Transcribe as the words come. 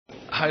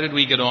how did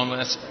we get on with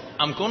this?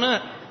 I'm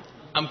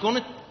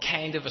gonna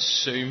kind of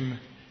assume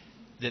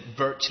that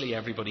virtually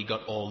everybody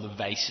got all the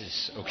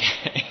vices,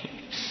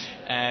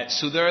 okay?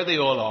 So there they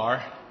all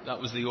are. That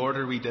was the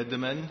order we did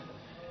them in.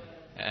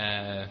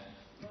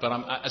 But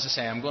as I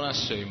say, I'm going to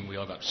assume we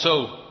all got.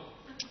 So,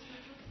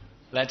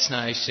 let's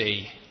now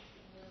see.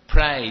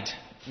 Pride.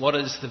 What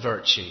is the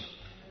virtue?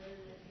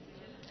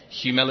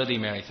 Humility,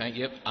 Mary, thank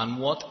you.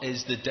 And what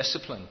is the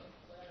discipline?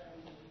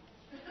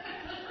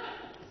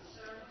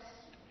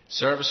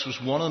 Service was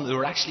one of them. There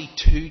were actually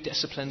two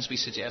disciplines we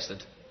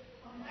suggested.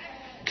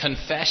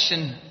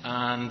 Confession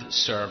and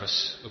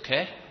service.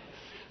 Okay?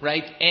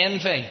 Right,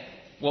 envy.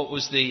 What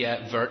was the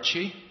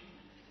virtue?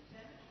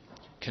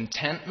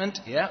 Contentment,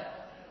 yeah.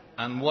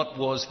 And what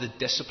was the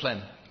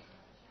discipline?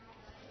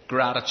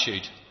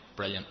 Gratitude.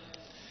 Brilliant.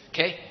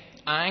 Okay,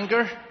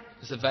 anger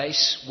is the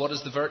vice. What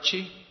is the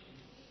virtue?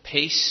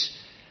 Peace.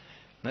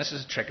 And this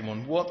is a tricky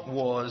one. What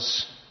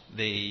was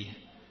the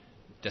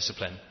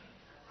discipline?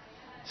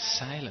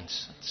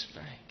 Silence. That's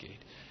very good.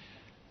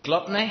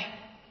 Gluttony.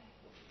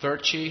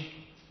 Virtue.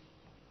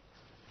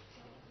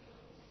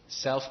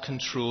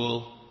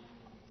 Self-control.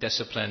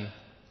 Discipline.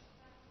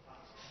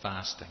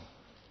 Fasting.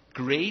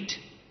 Greed.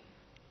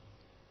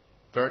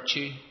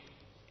 Virtue.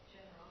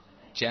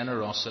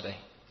 Generosity.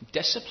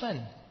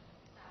 Discipline.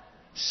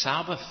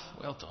 Sabbath.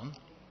 Well done.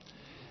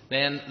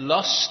 Then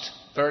lust.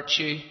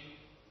 Virtue.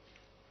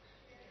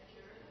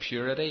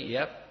 Purity.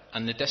 Yep.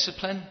 And the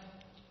discipline.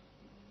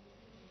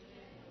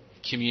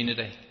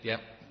 Community. Yep.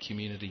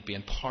 Community.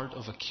 Being part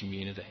of a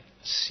community.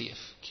 A safe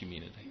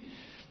community.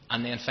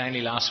 And then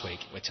finally last week,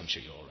 which I'm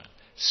sure you all read.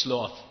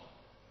 Sloth.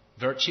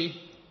 Virtue.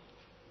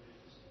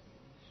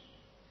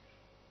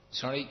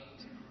 Sorry.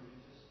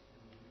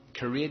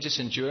 Courageous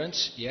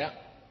endurance. Yeah.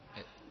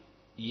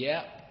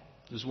 Yeah.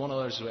 There's one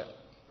other as well.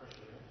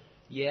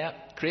 Yeah.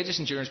 Courageous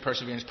endurance,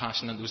 perseverance,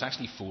 passion. And there was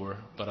actually 4,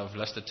 but I've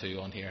listed 2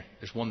 on here.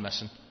 There's one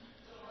missing.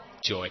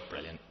 Joy.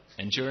 Brilliant.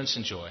 Endurance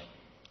and joy.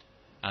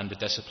 And the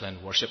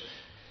discipline, worship.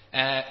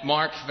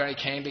 Mark very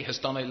kindly has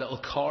done out little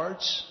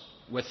cards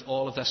with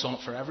all of this on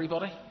it for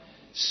everybody.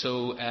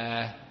 So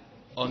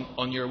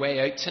on your way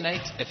out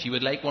tonight, if you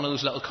would like one of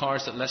those little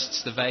cards that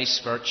lists the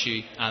vice,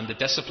 virtue and the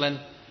discipline,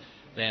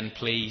 then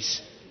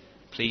please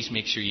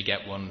make sure you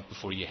get one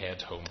before you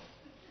head home.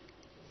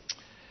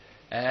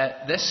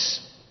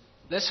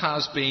 This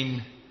has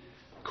been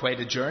quite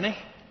a journey,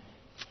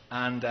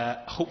 and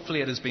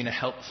hopefully it has been a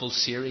helpful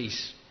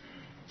series.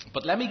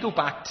 But let me go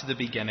back to the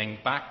beginning,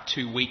 back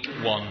to week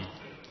 1,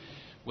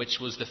 which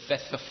was the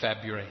 5th of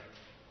February.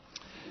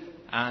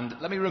 And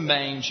let me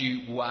remind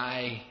you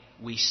why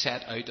we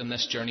set out on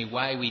this journey,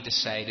 why we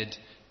decided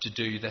to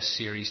do this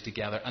series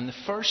together. And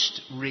the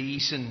first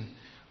reason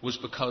was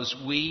because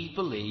we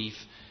believe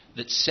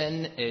that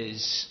sin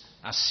is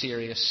a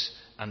serious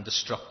and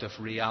destructive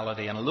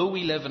reality. And although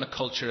we live in a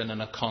culture and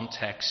in a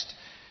context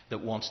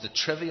that wants to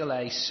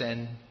trivialise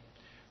sin,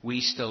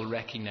 we still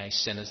recognise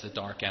sin as the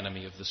dark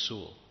enemy of the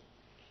soul.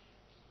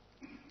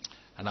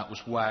 And that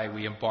was why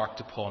we embarked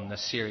upon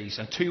this series.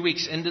 And 2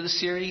 weeks into the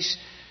series,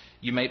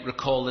 you might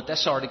recall that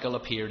this article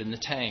appeared in the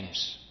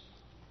Times.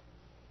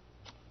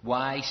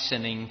 Why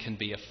sinning can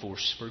be a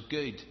force for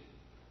good.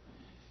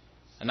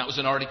 And that was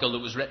an article that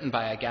was written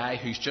by a guy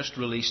who's just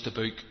released a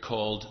book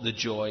called The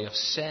Joy of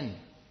Sin.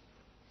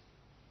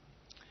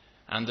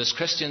 And as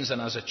Christians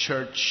and as a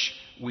church,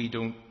 we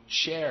don't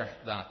share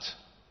that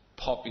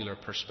popular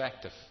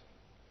perspective.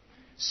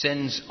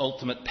 Sin's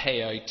ultimate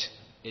payout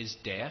is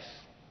death.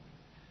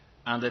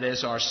 And it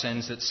is our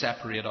sins that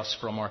separate us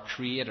from our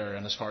Creator.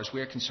 And as far as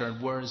we're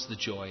concerned, where is the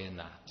joy in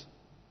that?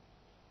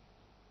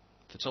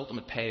 If its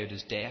ultimate payout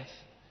is death,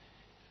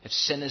 if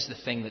sin is the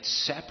thing that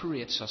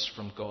separates us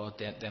from God,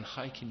 then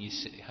how can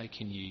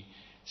you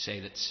say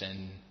that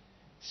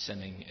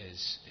sinning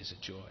is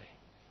a joy?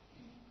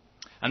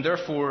 And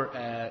therefore,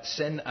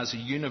 sin as a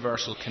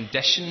universal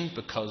condition,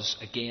 because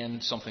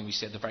again, something we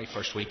said the very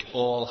first week,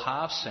 all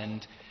have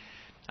sinned.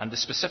 And the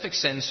specific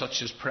sins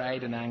such as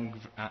pride and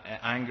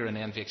anger and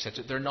envy,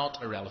 etc., they're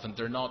not irrelevant,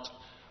 they're not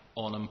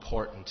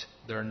unimportant,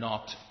 they're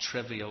not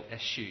trivial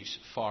issues,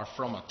 far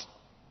from it.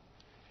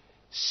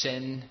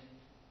 Sin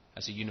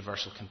as a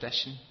universal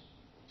condition,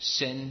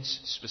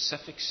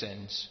 specific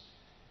sins,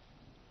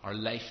 are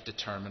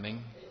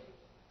life-determining,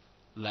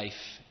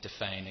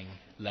 life-defining,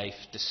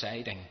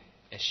 life-deciding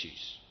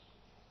issues.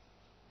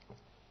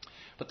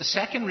 But the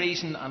second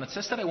reason, and it's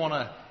this that I want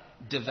to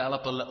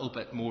develop a little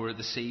bit more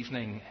this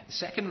evening. The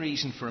second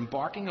reason for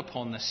embarking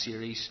upon this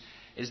series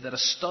is that a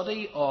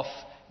study of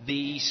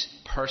these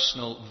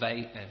personal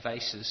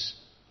vices,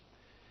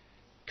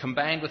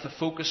 combined with a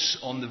focus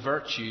on the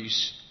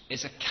virtues,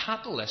 is a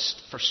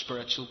catalyst for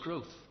spiritual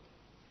growth.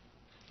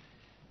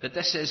 That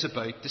this is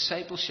about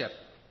discipleship.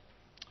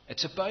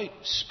 It's about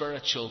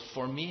spiritual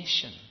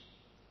formation.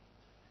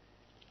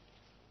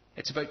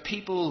 It's about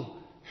people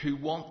who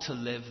want to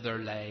live their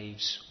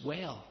lives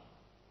well.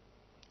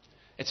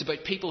 It's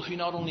about people who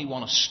not only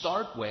want to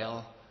start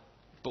well,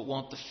 but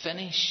want to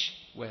finish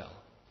well.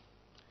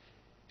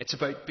 It's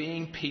about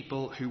being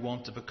people who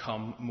want to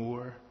become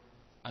more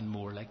and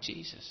more like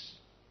Jesus.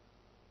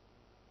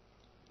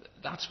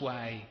 That's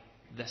why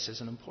this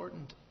is an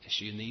important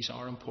issue, and these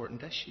are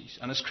important issues.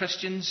 And as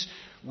Christians,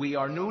 we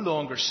are no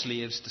longer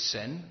slaves to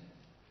sin,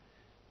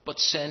 but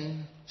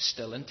sin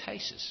still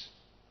entices.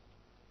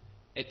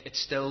 It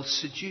still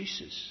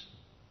seduces.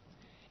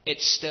 It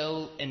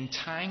still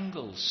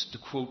entangles, to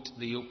quote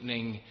the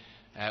opening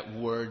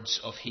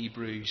words of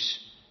Hebrews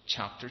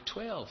chapter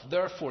 12.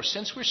 Therefore,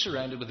 since we're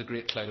surrounded with a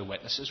great cloud of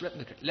witnesses,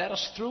 let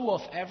us throw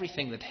off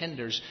everything that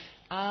hinders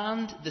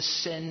and the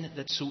sin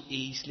that so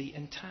easily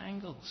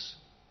entangles.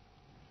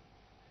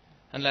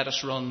 And let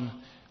us run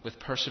with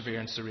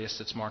perseverance the race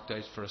that's marked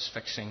out for us,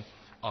 fixing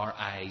our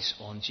eyes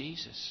on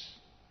Jesus.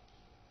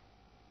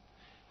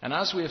 And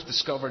as we have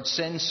discovered,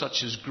 sins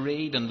such as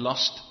greed and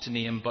lust, to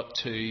name but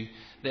two,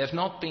 they have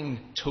not been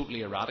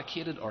totally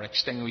eradicated or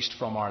extinguished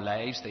from our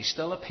lives. They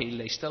still appeal,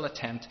 they still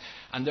attempt,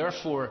 and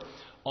therefore,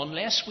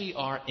 unless we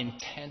are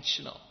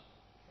intentional,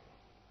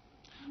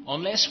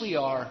 unless we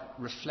are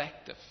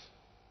reflective,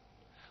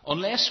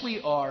 unless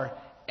we are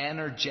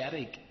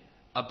energetic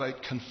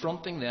about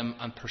confronting them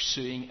and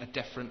pursuing a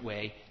different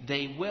way,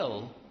 they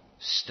will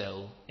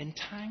still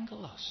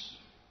entangle us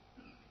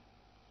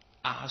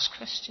as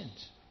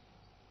Christians.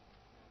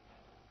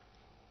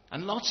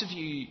 And lots of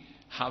you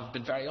have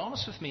been very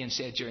honest with me and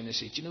said during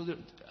this age, that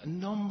a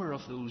number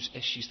of those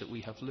issues that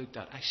we have looked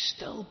at, I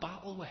still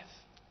battle with.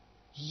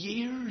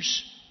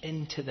 Years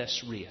into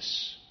this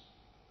race.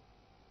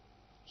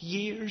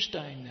 Years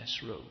down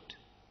this road.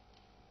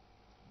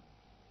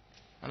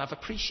 And I've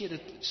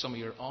appreciated some of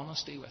your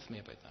honesty with me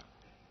about that.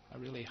 I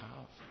really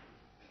have.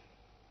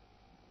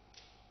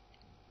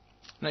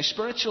 Now,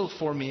 spiritual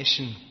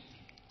formation,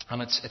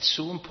 and it's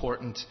so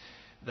important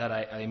that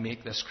I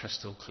make this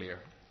crystal clear.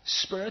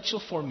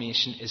 Spiritual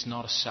formation is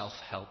not a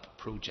self-help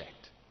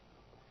project.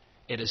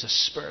 It is a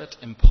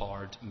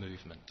spirit-empowered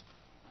movement.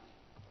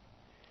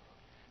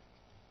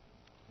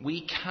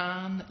 We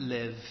can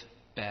live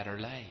better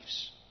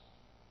lives.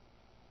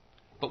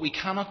 But we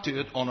cannot do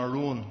it on our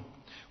own.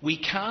 We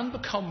can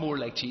become more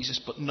like Jesus,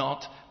 but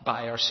not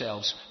by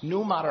ourselves,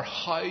 no matter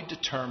how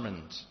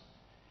determined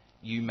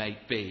you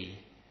might be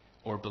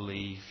or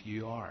believe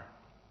you are.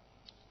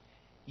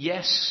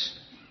 Yes,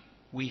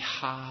 we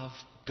have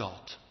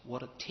got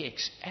what it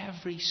takes.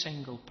 Every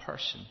single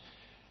person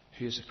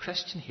who is a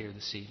Christian here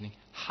this evening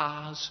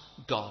has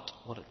got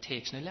what it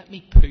takes. Now let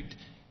me put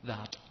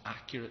that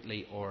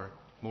accurately, or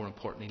more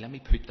importantly, let me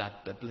put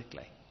that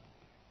biblically.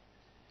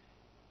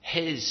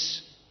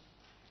 His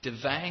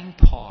divine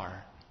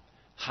power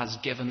has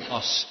given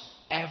us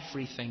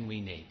everything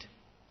we need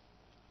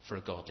for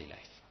a godly life.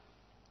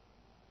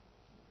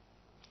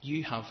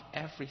 You have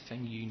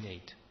everything you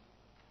need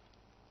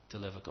to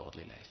live a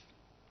godly life.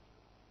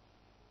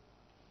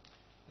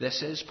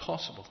 This is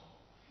possible.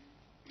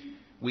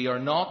 We are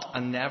not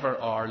and never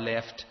are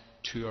left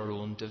to our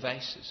own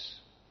devices.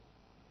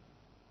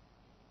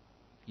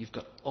 You've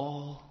got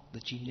all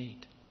that you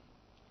need.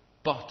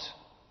 But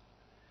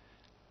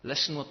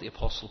listen what the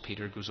Apostle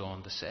Peter goes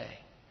on to say.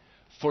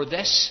 For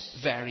this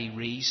very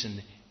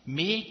reason,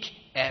 make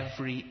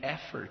every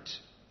effort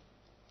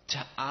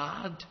to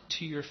add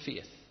to your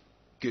faith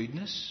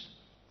goodness,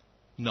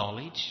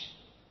 knowledge,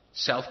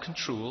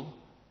 self-control,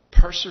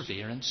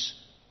 perseverance,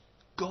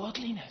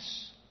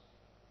 godliness.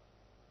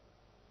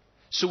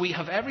 So we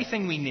have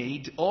everything we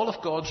need. All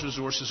of God's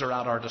resources are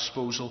at our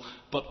disposal,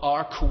 but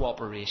our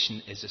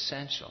cooperation is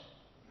essential.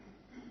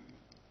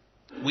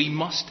 We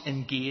must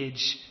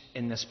engage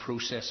in this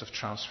process of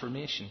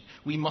transformation.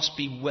 We must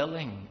be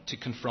willing to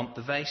confront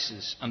the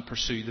vices and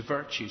pursue the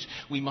virtues.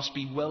 We must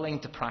be willing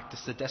to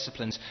practice the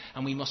disciplines,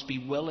 and we must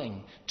be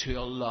willing to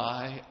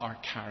allow our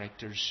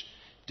characters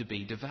to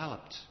be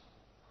developed.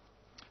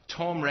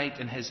 Tom Wright,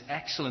 in his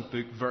excellent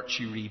book,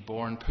 Virtue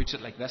Reborn, puts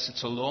it like this.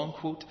 It's a long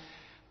quote,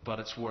 but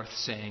it's worth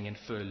saying in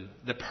full.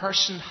 The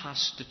person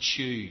has to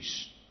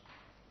choose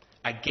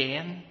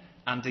again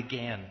and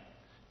again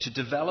to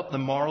develop the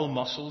moral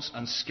muscles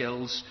and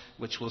skills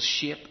which will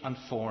shape and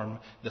form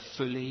the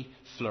fully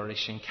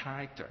flourishing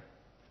character.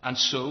 And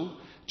so,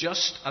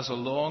 just as a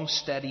long,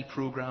 steady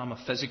program of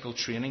physical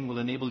training will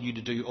enable you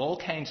to do all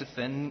kinds of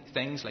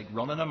things like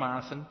running a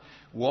marathon,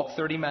 walk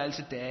 30 miles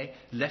a day,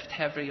 lift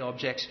heavy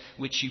objects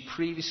which you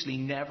previously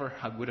never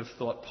would have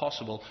thought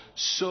possible,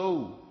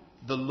 so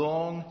the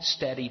long,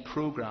 steady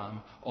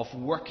program of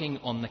working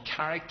on the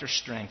character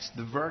strengths,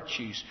 the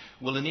virtues,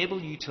 will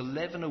enable you to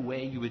live in a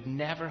way you would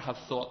never have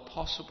thought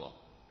possible,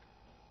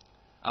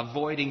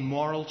 avoiding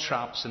moral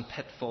traps and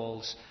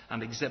pitfalls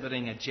and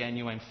exhibiting a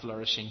genuine,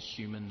 flourishing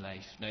human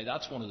life. Now,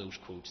 that's one of those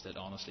quotes that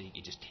honestly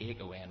you just take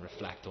away and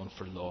reflect on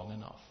for long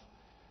enough.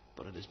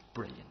 But it is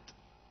brilliant.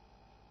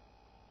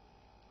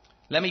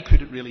 Let me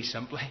put it really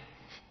simply.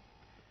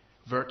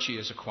 Virtue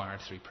is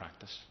acquired through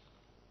practice.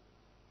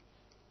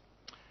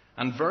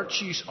 And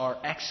virtues are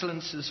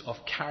excellences of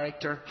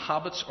character,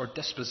 habits or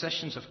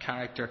dispositions of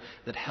character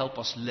that help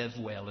us live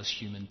well as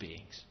human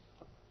beings.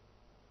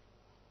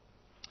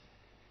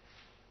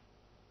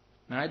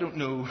 Now, I don't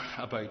know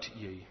about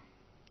you,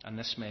 and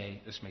this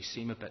may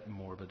seem a bit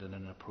morbid and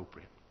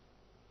inappropriate,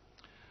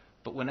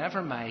 But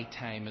whenever my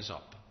time is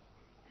up,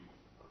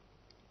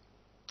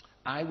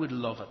 I would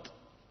love it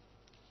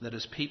that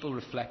as people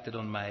reflected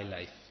on my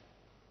life,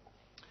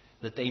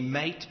 that they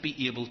might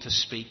be able to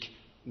speak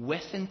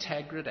with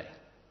integrity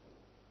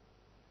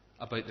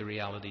about the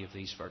reality of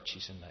these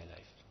virtues in my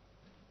life.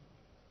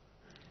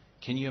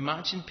 Can you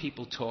imagine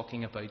people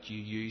talking about you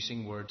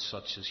using words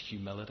such as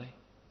humility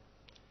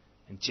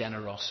and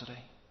generosity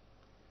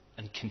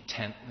and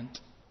contentment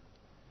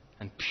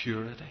and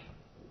purity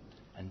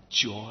and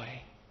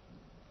joy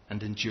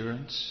and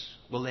endurance?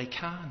 Well, they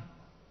can,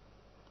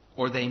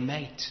 or they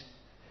might,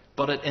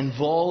 but it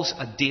involves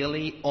a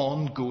daily,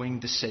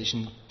 ongoing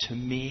decision to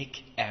make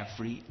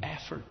every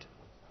effort.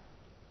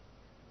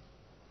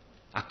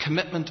 A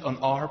commitment on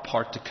our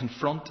part to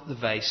confront the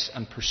vice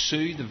and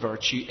pursue the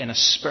virtue in a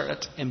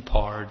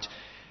spirit-empowered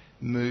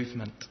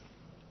movement.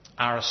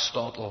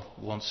 Aristotle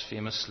once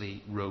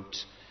famously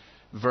wrote,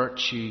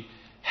 "Virtue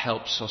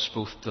helps us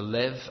both to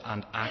live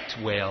and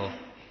act well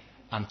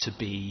and to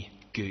be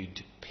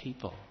good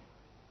people."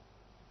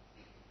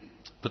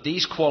 But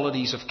these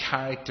qualities of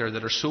character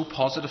that are so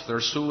positive, that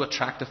are so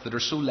attractive, that are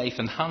so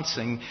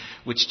life-enhancing,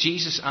 which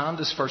Jesus and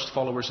his first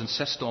followers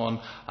insist on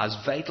as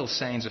vital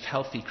signs of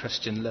healthy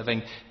Christian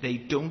living, they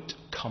don't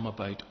come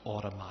about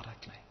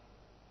automatically.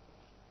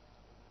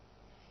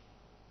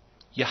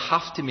 You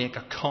have to make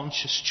a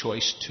conscious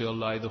choice to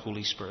allow the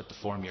Holy Spirit to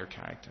form your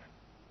character.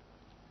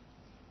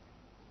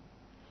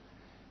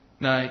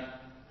 Now,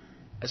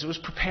 as I was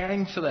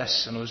preparing for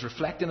this, and I was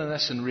reflecting on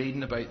this and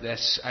reading about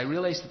this, I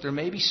realised that there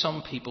may be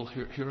some people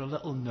who are a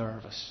little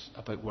nervous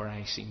about where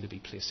I seem to be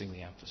placing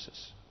the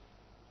emphasis.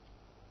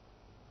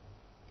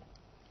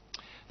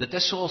 That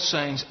this all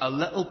sounds a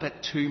little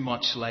bit too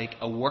much like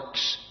a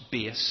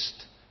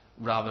works-based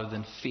rather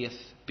than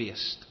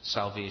faith-based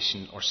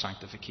salvation or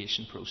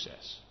sanctification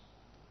process.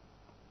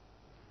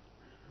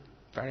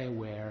 Very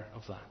aware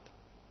of that.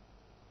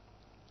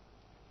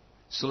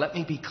 So let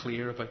me be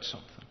clear about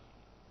something.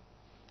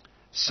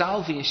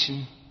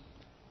 Salvation,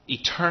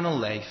 eternal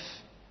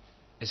life,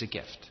 is a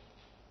gift.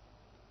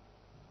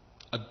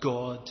 A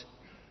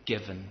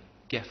God-given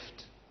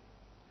gift.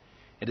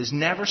 It is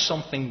never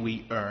something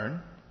we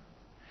earn.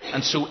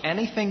 And so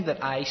anything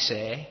that I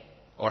say,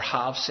 or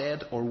have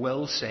said, or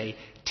will say,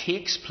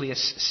 takes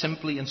place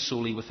simply and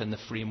solely within the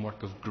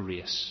framework of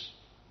grace.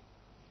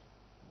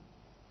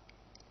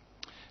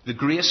 The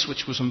grace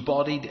which was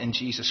embodied in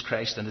Jesus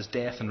Christ and his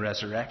death and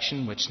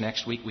resurrection, which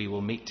next week we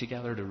will meet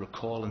together to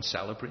recall and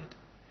celebrate.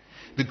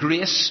 The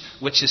grace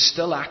which is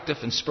still active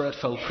in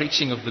spirit-filled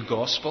preaching of the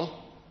gospel.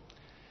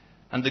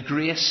 And the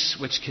grace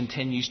which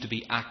continues to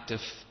be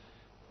active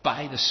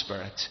by the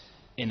Spirit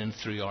in and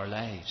through our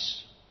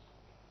lives.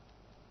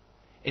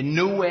 In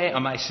no way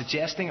am I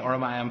suggesting or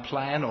am I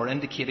implying or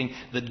indicating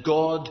that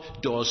God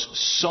does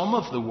some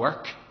of the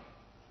work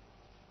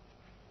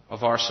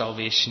of our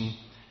salvation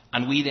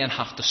and we then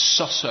have to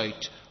suss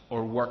out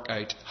or work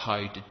out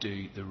how to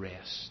do the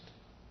rest.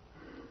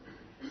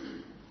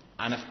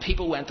 And if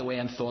people went away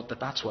and thought that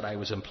that's what I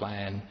was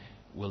implying,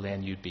 well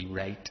then you'd be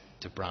right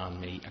to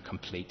brand me a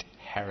complete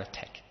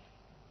heretic.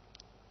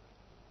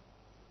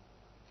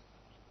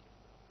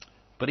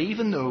 But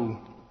even though,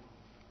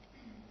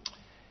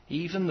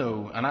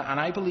 and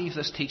I believe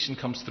this teaching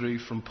comes through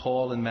from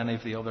Paul and many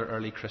of the other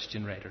early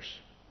Christian writers,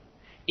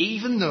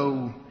 even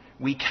though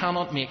we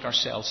cannot make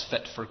ourselves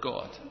fit for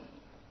God,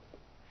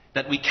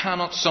 that we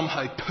cannot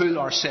somehow pull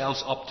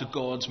ourselves up to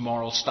God's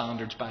moral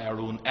standards by our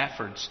own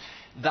efforts,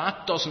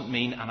 that doesn't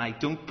mean, and I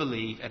don't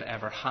believe it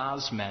ever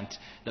has meant,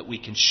 that we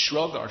can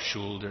shrug our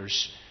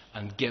shoulders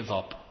and give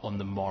up on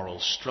the moral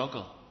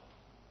struggle.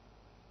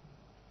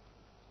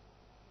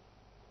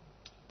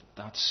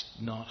 That's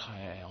not how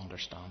I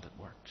understand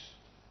it works.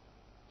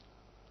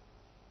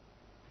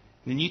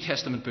 In the New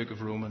Testament book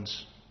of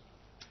Romans,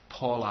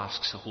 Paul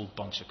asks a whole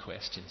bunch of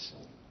questions.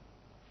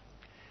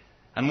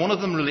 And one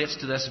of them relates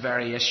to this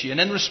very issue. And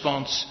in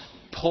response,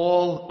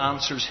 Paul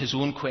answers his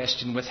own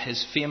question with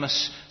his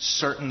famous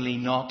certainly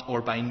not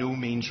or by no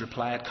means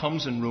reply. It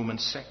comes in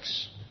Romans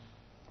 6.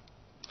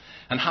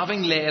 And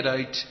having laid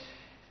out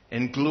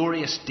in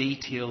glorious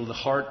detail the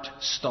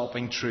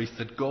heart-stopping truth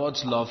that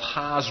God's love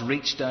has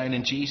reached down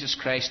in Jesus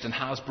Christ and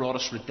has brought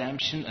us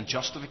redemption and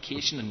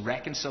justification and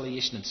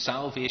reconciliation and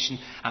salvation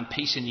and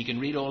peace, and you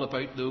can read all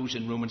about those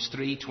in Romans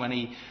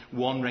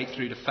 3:21 right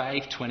through to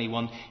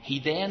 5:21, he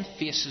then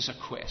faces a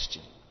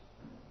question.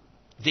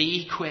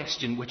 The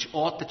question which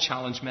ought to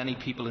challenge many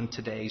people in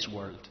today's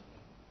world.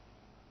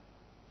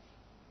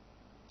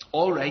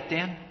 All right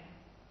then.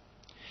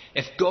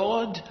 If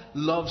God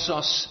loves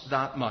us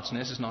that much, and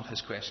this is not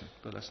his question,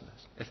 but listen to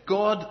this. If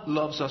God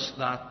loves us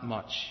that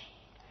much,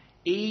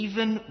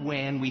 even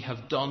when we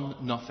have done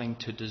nothing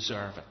to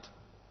deserve it,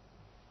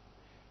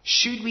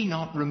 should we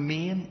not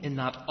remain in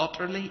that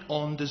utterly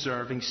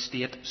undeserving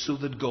state so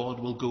that God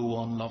will go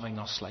on loving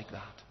us like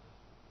that?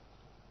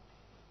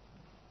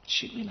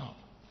 Should we not?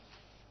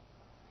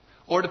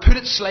 Or to put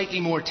it slightly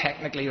more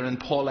technically or in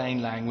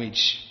Pauline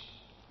language,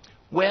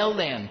 Well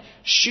then,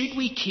 should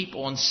we keep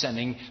on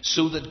sinning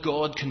so that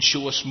God can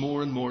show us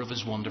more and more of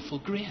his wonderful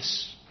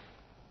grace?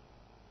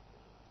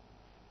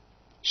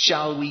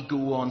 Shall we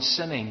go on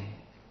sinning?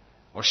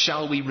 Or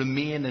shall we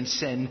remain in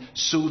sin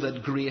so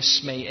that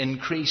grace may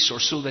increase, or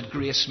so that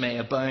grace may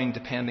abound,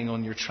 depending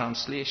on your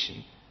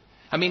translation?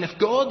 I mean, if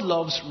God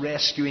loves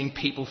rescuing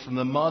people from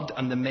the mud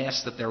and the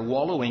mess that they're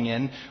wallowing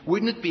in,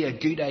 wouldn't it be a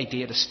good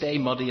idea to stay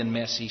muddy and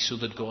messy so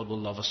that God will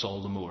love us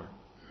all the more?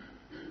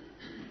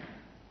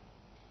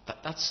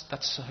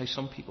 That's how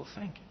some people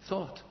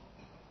thought.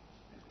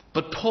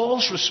 But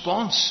Paul's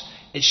response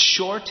is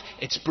short,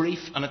 it's brief,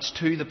 and it's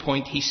to the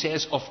point. He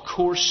says, of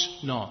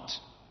course not.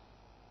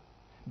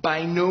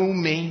 By no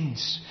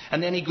means.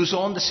 And then he goes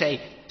on to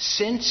say,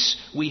 since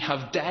we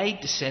have died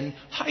to sin,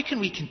 how can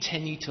we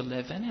continue to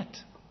live in it?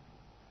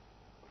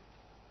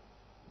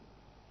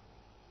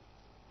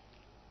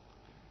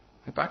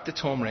 Back to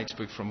Tom Wright's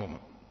book for a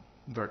moment,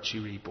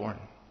 Virtue Reborn.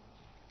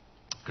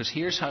 Because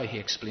here's how he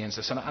explains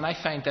this, and I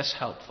find this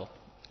helpful.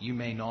 You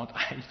may not.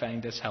 I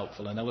find this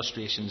helpful, and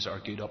illustrations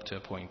are good up to a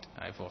point.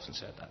 I've often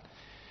said that.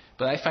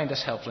 But I find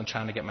this helpful in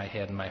trying to get my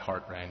head and my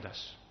heart around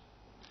this.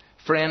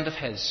 Friend of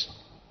his,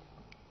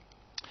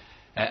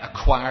 a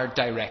choir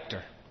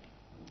director,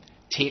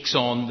 takes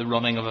on the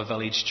running of a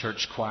village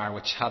church choir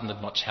which hadn't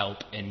had much help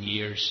in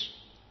years.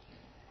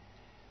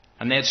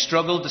 And they had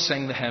struggled to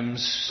sing the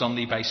hymns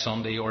Sunday by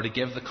Sunday or to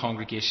give the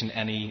congregation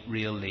any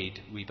real lead,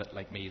 a wee bit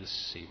like me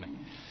this evening.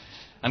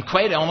 And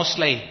quite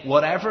honestly,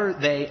 whatever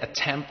they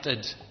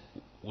attempted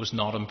was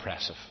not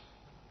impressive.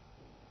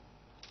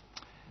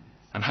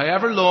 And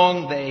however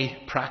long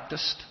they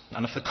practiced,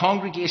 and if the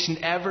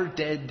congregation ever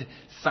did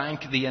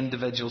thank the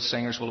individual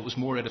singers, well, it was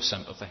more out of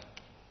sympathy.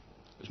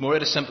 It was more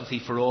out of sympathy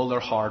for all their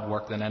hard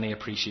work than any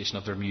appreciation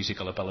of their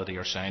musical ability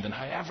or sound. And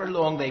however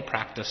long they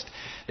practiced,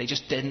 they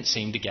just didn't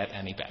seem to get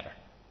any better.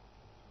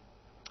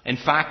 In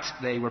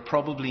fact, they were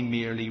probably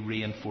merely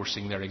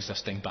reinforcing their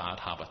existing bad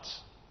habits.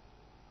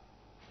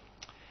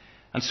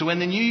 And so when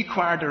the new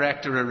choir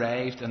director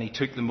arrived and he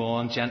took them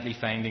on, gently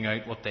finding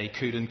out what they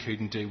could and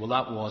couldn't do, well,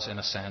 that was, in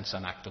a sense,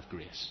 an act of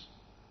grace.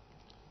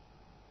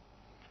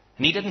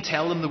 And he didn't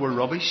tell them they were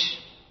rubbish.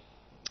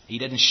 He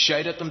didn't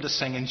shout at them to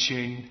sing in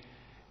tune,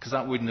 because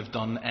that wouldn't have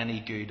done any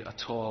good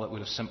at all. It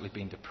would have simply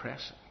been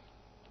depressing.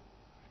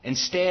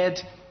 Instead,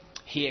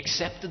 he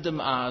accepted them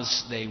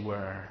as they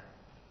were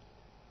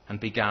and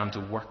began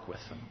to work with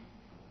them.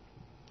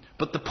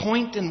 But the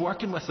point in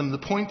working with them, the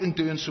point in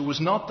doing so, was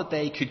not that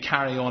they could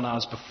carry on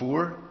as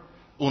before,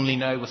 only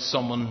now with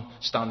someone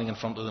standing in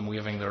front of them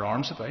waving their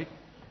arms about.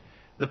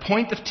 The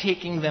point of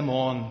taking them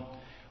on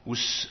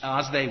was,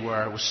 as they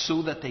were, was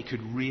so that they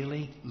could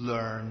really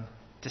learn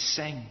to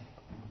sing.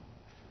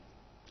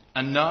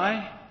 And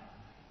now,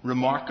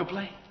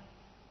 remarkably,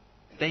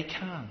 they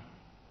can.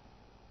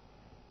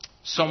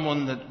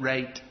 Someone that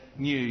Wright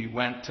knew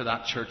went to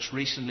that church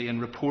recently and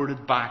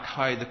reported back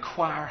how the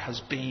choir has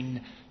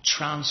been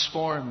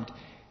transformed.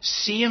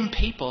 Same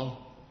people,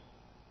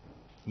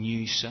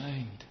 new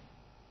sound.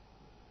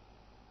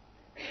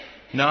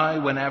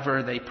 Now,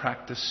 whenever they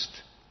practiced,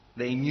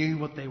 they knew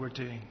what they were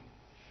doing.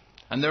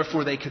 And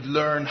therefore they could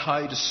learn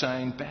how to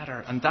sound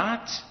better. And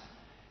that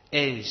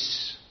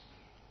is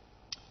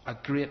a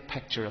great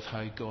picture of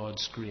how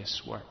God's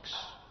grace works.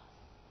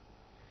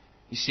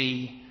 You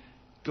see,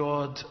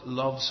 God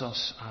loves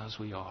us as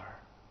we are.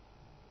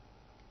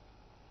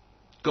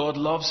 God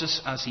loves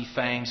us as he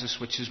finds us,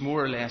 which is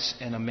more or less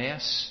in a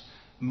mess,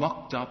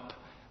 mucked up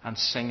and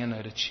singing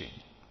out of tune.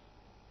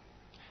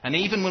 And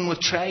even when we've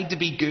tried to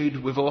be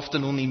good, we've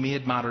often only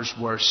made matters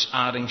worse,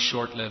 adding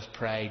short-lived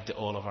pride to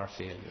all of our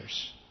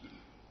failures.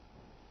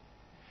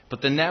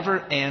 But the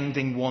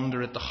never-ending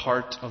wonder at the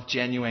heart of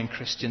genuine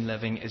Christian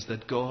living is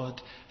that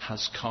God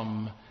has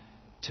come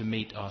to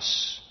meet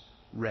us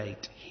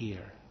right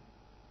here.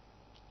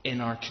 In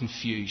our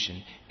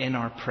confusion, in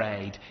our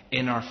pride,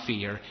 in our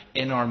fear,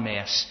 in our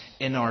mess,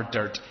 in our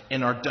dirt,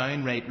 in our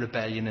downright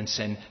rebellion and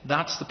sin.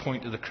 That's the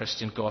point of the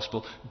Christian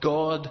gospel.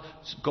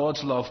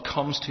 God's love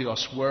comes to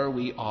us where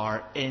we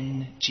are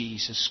in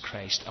Jesus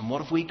Christ. And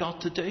what have we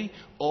got to do?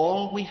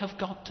 All we have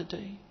got to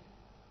do.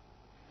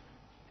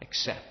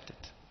 Accept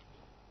it.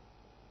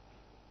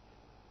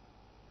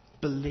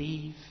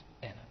 Believe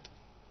in it.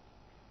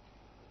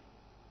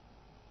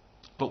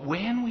 But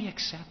when we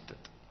accept it,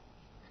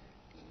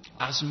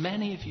 as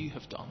many of you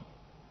have done,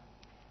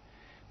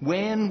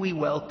 when we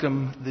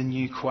welcome the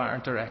new choir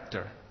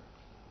director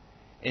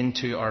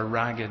into our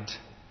ragged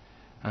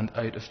and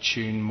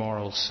out-of-tune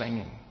moral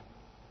singing,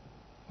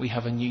 we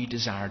have a new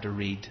desire to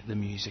read the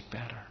music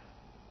better,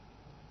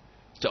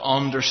 to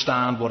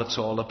understand what it's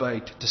all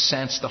about, to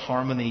sense the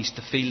harmonies,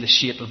 to feel the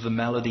shape of the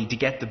melody, to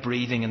get the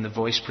breathing and the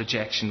voice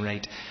projection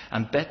right.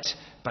 And bit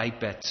by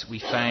bit, we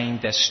find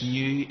this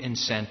new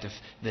incentive,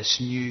 this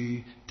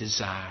new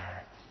desire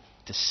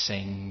to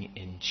sing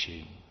in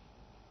tune.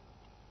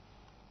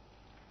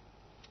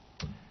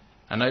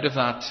 And out of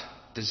that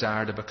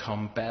desire to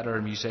become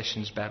better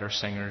musicians, better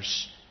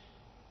singers,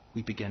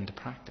 we begin to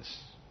practice.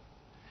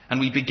 And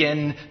we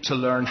begin to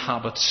learn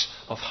habits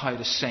of how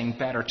to sing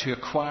better, to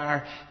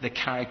acquire the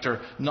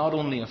character not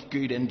only of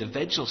good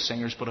individual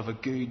singers, but of a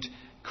good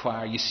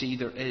choir. You see,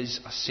 there is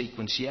a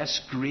sequence. Yes,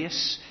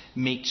 grace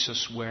meets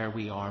us where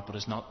we are, but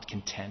is not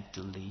content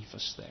to leave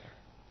us there.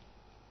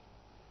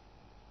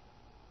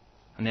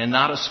 And then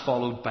that is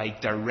followed by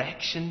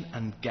direction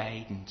and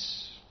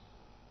guidance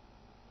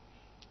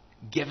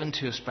given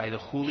to us by the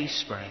Holy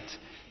Spirit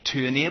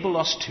to enable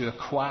us to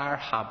acquire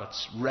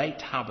habits, right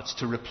habits,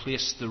 to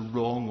replace the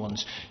wrong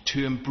ones,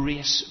 to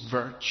embrace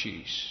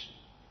virtues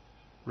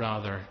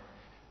rather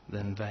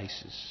than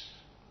vices.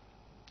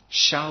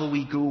 Shall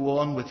we go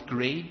on with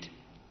greed?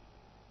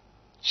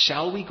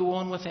 Shall we go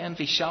on with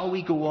envy? Shall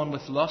we go on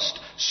with lust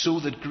so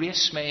that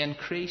grace may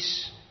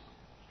increase?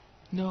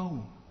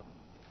 No.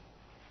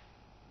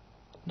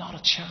 Not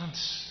a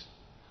chance.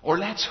 Or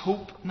let's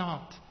hope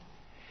not.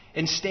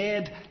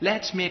 Instead,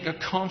 let's make a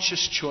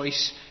conscious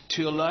choice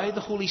to allow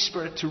the Holy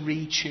Spirit to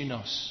retune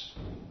us,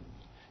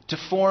 to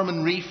form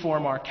and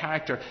reform our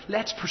character.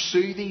 Let's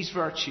pursue these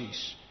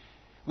virtues,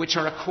 which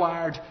are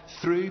acquired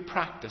through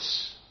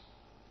practice,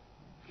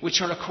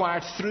 which are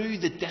acquired through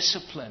the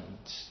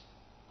disciplines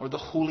or the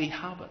holy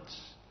habits.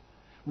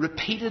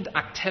 Repeated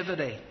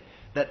activity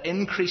that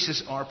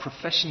increases our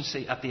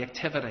proficiency at the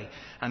activity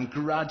and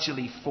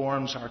gradually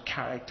forms our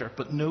character.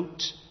 But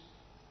note,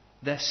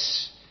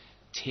 this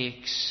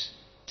takes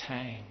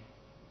time.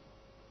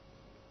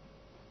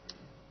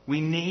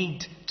 We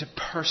need to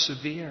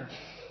persevere.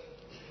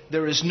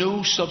 There is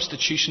no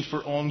substitution for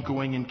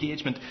ongoing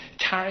engagement.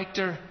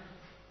 Character,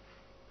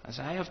 as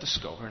I have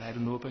discovered, I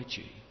don't know about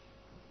you,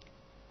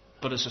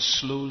 but is a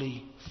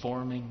slowly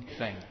forming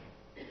thing.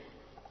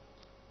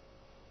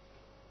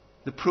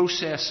 The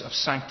process of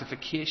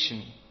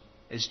sanctification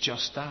is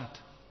just that.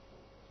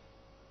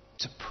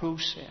 It's a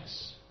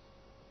process.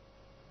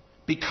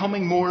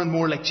 Becoming more and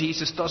more like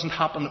Jesus doesn't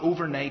happen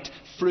overnight.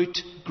 Fruit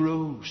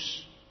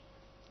grows.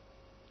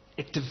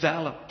 It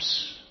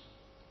develops.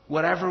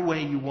 Whatever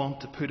way you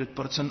want to put it,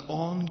 but it's an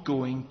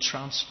ongoing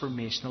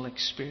transformational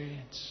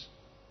experience.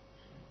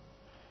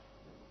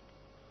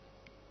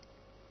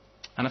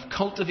 And if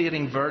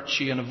cultivating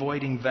virtue and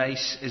avoiding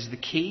vice is the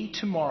key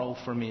to moral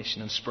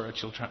formation and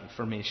spiritual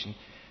transformation,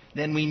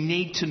 then we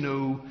need to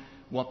know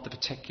what the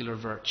particular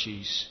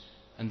virtues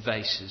and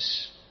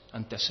vices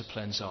and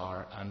disciplines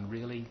are. And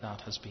really,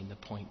 that has been the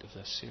point of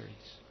this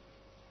series.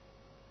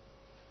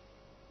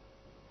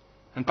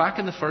 And back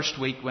in the first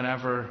week,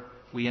 whenever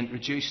we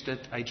introduced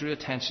it, I drew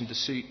attention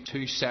to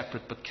two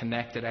separate but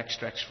connected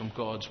extracts from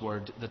God's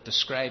Word that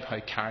describe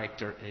how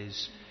character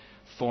is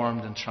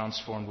formed and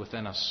transformed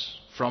within us,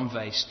 from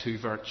vice to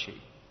virtue.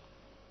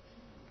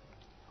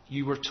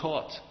 You were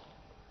taught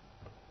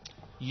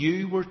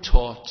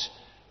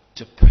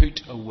to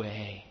put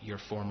away your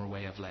former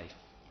way of life.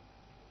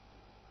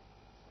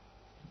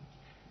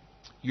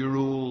 Your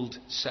old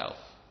self.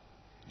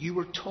 You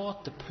were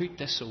taught to put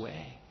this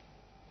away.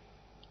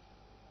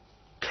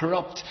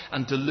 Corrupt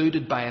and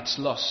deluded by its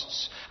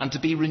lusts, and to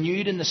be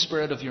renewed in the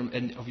spirit of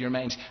your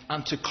minds,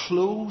 and to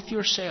clothe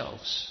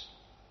yourselves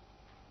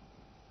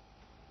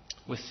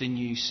with the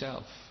new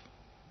self,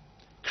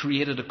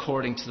 created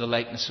according to the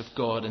likeness of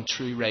God in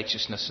true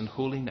righteousness and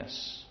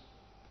holiness.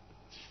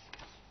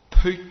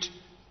 Put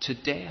to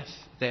death,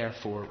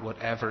 therefore,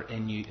 whatever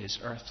in you is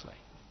earthly.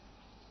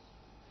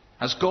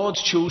 As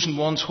God's chosen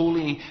ones,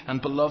 holy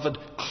and beloved,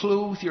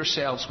 clothe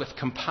yourselves with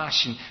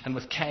compassion and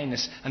with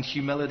kindness and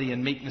humility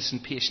and meekness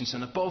and patience.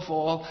 And above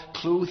all,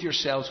 clothe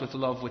yourselves with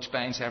love, which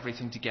binds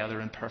everything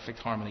together in perfect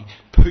harmony.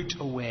 Put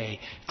away,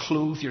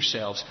 clothe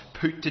yourselves,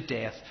 put to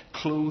death,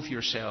 clothe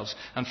yourselves.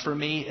 And for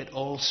me, it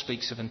all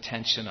speaks of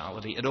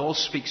intentionality. It all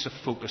speaks of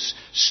focus.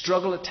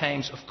 Struggle at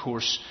times, of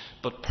course,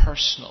 but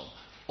personal,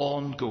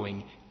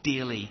 ongoing,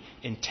 daily,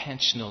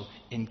 intentional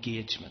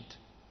engagement.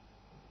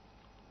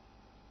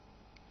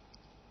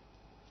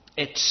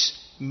 It's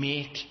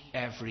make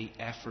every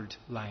effort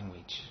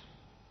language.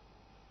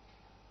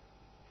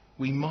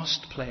 We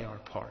must play our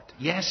part.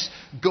 Yes,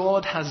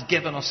 God has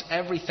given us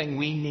everything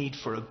we need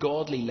for a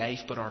godly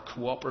life, but our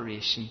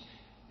cooperation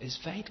is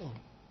vital.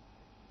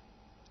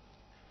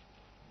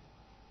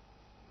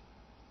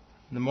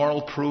 The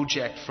moral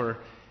project for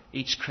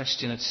each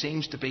Christian, it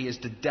seems to be, is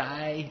to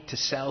die to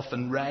self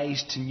and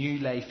rise to new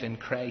life in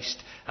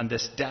Christ. And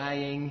this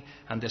dying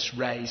and this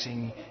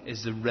rising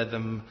is the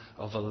rhythm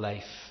of a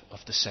life of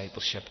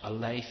discipleship, a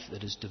life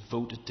that is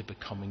devoted to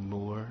becoming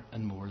more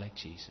and more like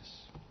Jesus.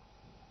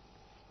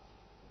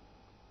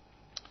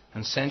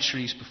 And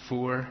centuries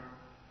before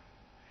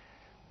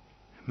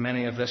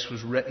many of this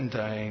was written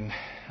down,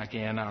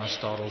 again,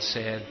 Aristotle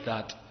said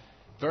that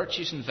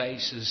virtues and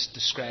vices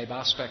describe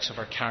aspects of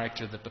our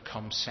character that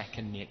become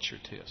second nature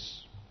to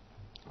us.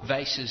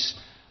 Vices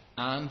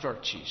and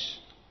virtues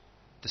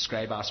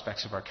describe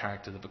aspects of our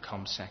character that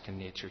become second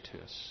nature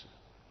to us.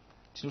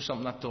 Do you know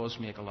something? That does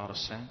make a lot of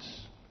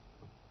sense.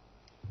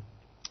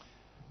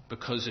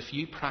 Because if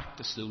you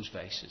practice those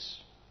vices,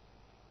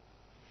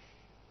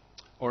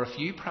 or if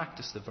you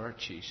practice the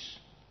virtues,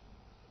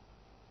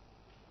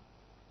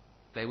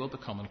 they will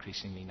become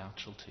increasingly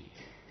natural to you.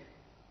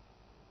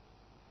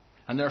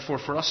 And therefore,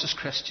 for us as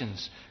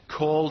Christians,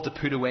 called to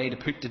put away, to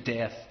put to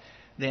death,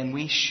 then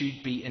we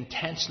should be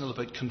intentional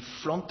about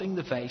confronting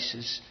the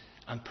vices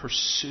and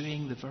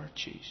pursuing the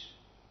virtues.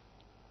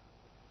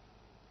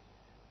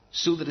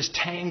 So that as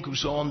time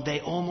goes on,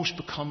 they almost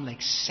become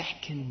like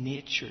second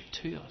nature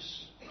to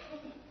us.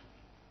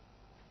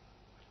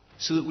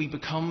 So that we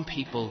become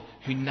people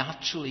who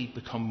naturally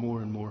become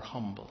more and more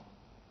humble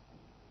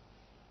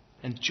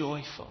and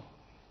joyful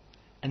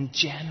and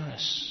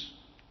generous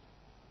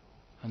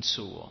and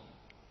so on.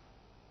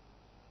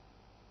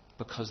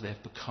 Because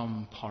they've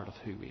become part of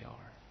who we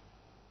are.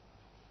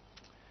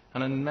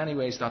 And in many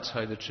ways that's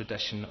how the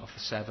tradition of the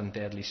 7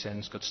 deadly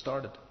sins got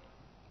started.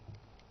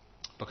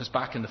 Because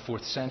back in the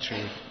 4th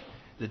century,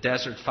 the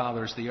Desert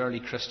Fathers, the early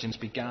Christians,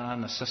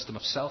 began a system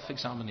of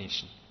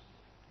self-examination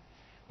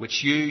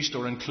which used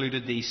or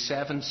included these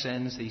 7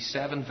 sins, these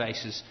 7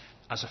 vices,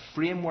 as a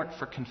framework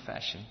for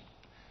confession.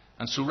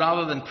 And so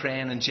rather than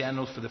praying in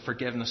general for the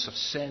forgiveness of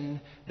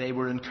sin, they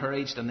were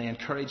encouraged, and they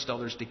encouraged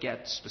others to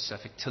get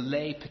specific, to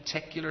lay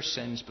particular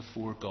sins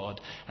before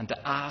God and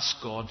to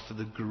ask God for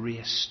the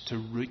grace to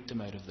root them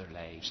out of their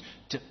lives,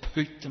 to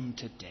put them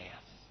to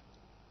death.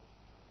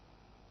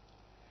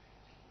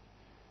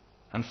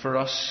 And for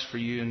us, for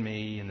you and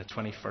me in the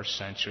 21st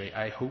century,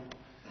 I hope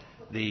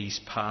these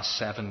past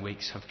 7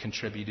 weeks have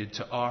contributed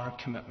to our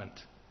commitment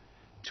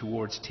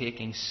towards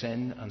taking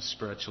sin and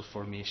spiritual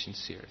formation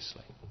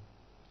seriously.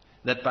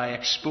 That by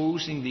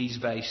exposing these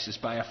vices,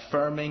 by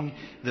affirming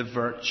the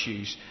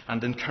virtues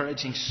and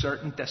encouraging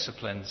certain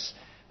disciplines,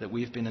 that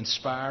we've been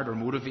inspired or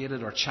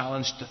motivated or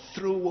challenged to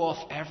throw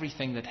off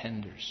everything that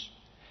hinders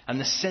and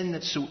the sin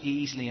that so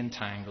easily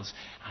entangles,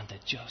 and to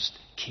just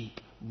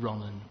keep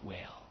running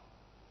well.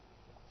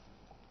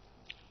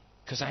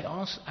 Because I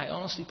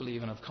honestly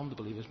believe, and I've come to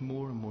believe it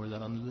more and more,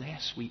 that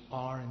unless we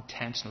are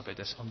intentional about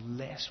this,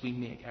 unless we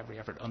make every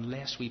effort,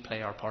 unless we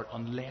play our part,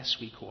 unless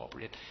we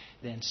cooperate,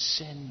 then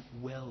sin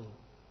will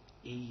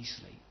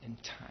easily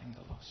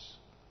entangle us.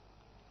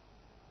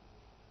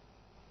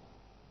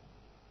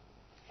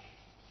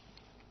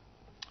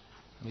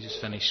 Let me just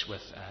finish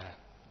with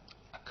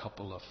a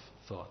couple of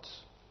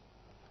thoughts.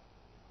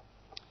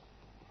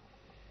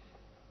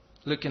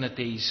 Looking at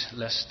these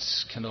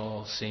lists can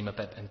all seem a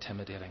bit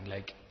intimidating.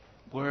 Like,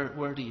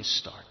 where do you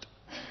start?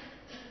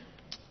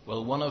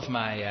 Well, one of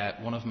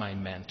my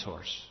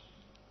mentors,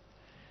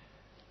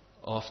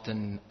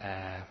 often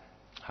I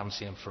haven't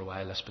seen him for a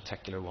while, this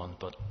particular one,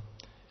 but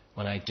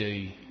when I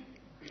do,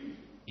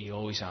 he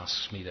always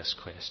asks me this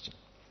question: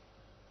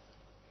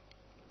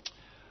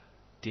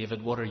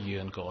 David, what are you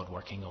and God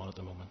working on at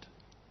the moment?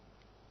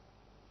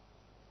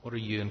 What are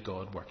you and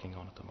God working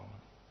on at the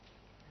moment?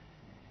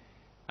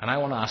 And I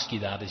want to ask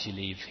you that as you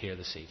leave here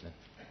this evening.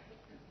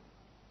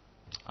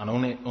 And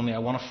only I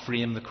want to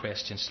frame the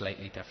question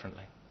slightly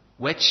differently.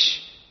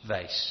 Which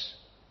vice,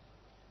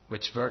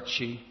 which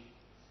virtue,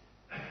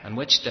 and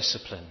which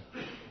discipline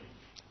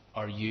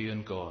are you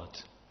and God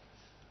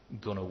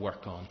going to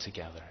work on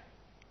together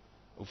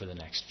over the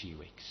next few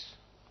weeks?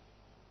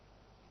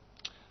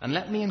 And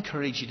let me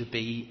encourage you to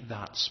be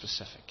that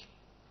specific.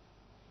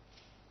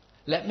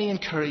 Let me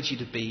encourage you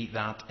to be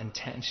that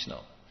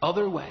intentional.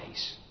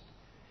 Otherwise,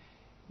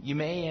 you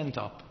may end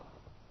up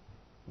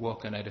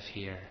walking out of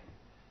here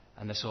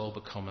and this all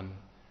becoming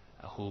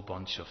a whole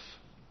bunch of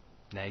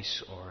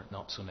nice or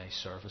not so nice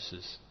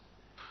services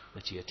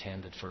that you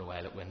attended for a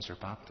while at Windsor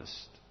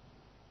Baptist.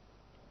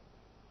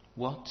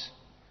 What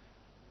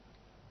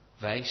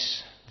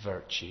vice,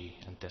 virtue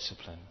and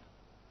discipline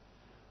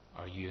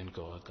are you and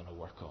God going to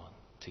work on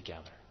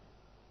together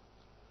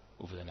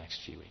over the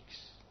next few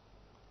weeks?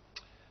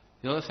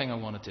 The other thing I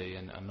want to do,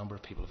 and a number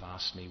of people have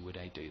asked me would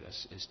I do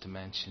this, is to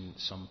mention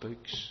some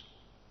books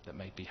that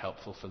might be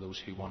helpful for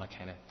those who want to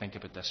kind of think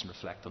about this and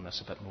reflect on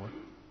this a bit more.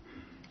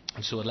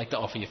 And so I'd like to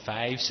offer you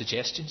 5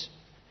 suggestions,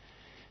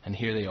 and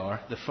here they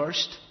are. The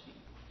first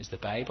is the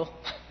Bible.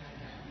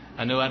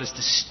 I know that is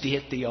to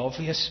state the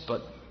obvious,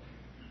 but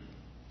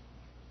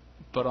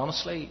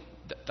honestly,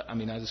 I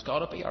mean, it's got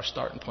to be our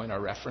starting point,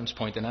 our reference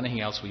point, and anything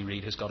else we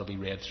read has got to be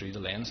read through the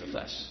lens of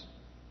this.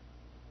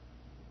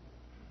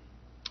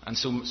 And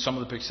so some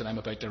of the books that I'm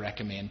about to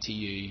recommend to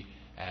you,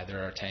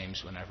 there are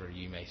times whenever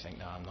you may think,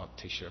 no, I'm not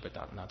too sure about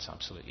that, and that's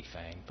absolutely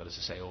fine. But as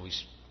I say,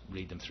 always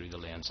read them through the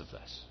lens of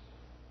this.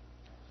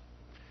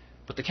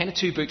 But the kind of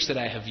 2 books that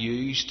I have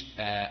used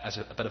as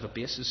a bit of a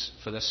basis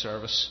for this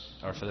service,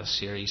 or for this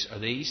series, are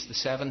these: The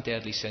 7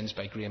 Deadly Sins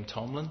by Graham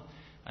Tomlin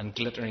and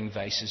Glittering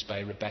Vices by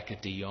Rebecca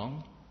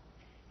DeYoung.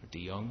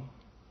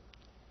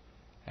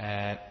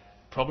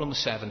 Problem with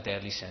 7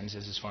 Deadly Sins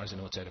is, as far as I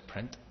know, it's out of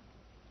print.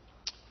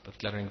 But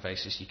Glittering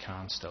Vices you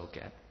can still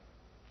get.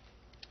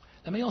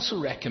 Let me also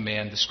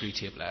recommend the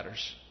Screwtape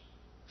Letters.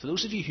 For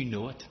those of you who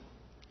know it,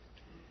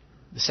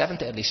 the 7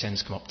 Deadly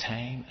Sins come up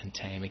time and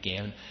time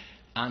again.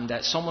 And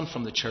someone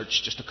from the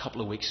church just a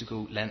couple of weeks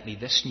ago lent me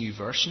this new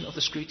version of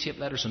the Screwtape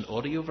Letters, an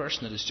audio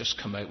version that has just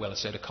come out, well,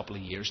 it's out a couple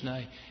of years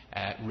now,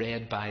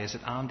 read by, is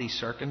it Andy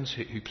Serkins,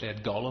 who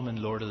played Gollum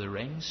in Lord of the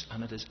Rings?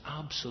 And it is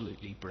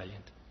absolutely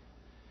brilliant.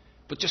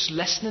 But just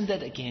listening to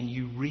it again,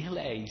 you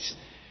realise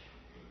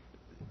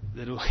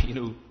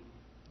that,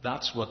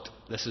 that's what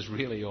this is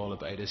really all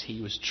about, is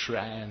he was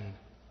trying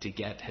to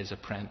get his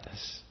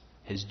apprentice,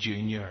 his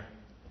junior,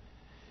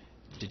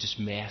 to just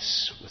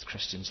mess with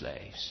Christians'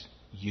 lives,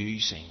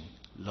 using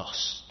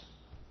lust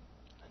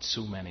and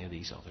so many of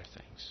these other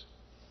things.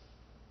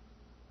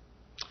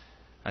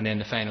 And then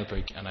the final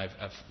book, and I've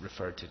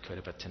referred to it quite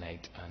a bit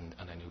tonight, and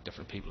I know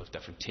different people have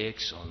different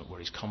takes on where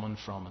he's coming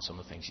from and some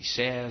of the things he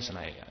says, and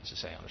I, as I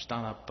say,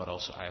 understand that, but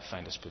also I have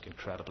found this book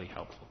incredibly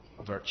helpful,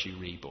 Virtue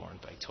Reborn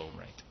by Tom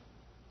Wright.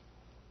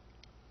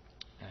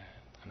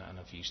 And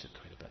I've used it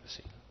quite a bit this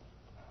evening.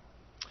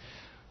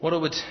 What I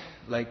would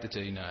like to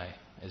do now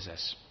is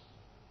this,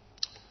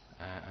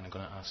 and I'm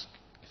going to ask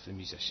if the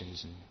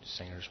musicians and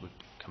singers would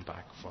come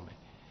back for me.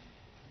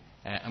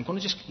 I'm going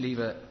to just leave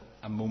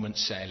a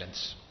moment's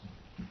silence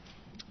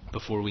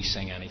before we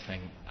sing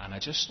anything, and I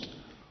just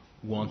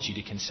want you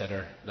to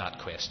consider that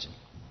question.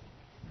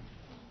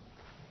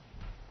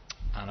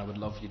 And I would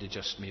love you to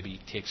just maybe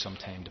take some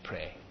time to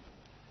pray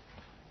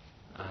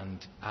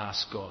and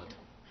ask God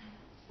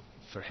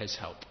for his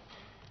help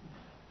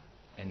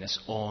in this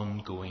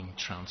ongoing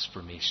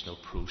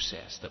transformational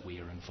process that we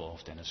are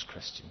involved in as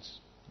Christians,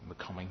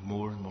 becoming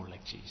more and more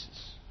like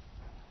Jesus,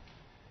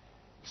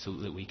 so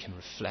that we can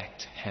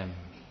reflect him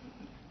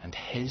and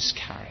his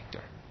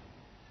character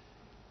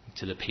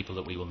to the people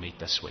that we will meet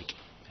this week,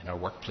 in our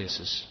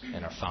workplaces,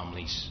 in our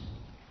families,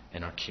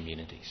 in our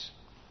communities.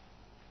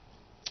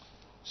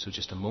 So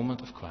just a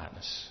moment of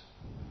quietness,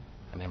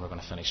 and then we're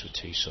going to finish with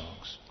 2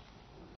 songs.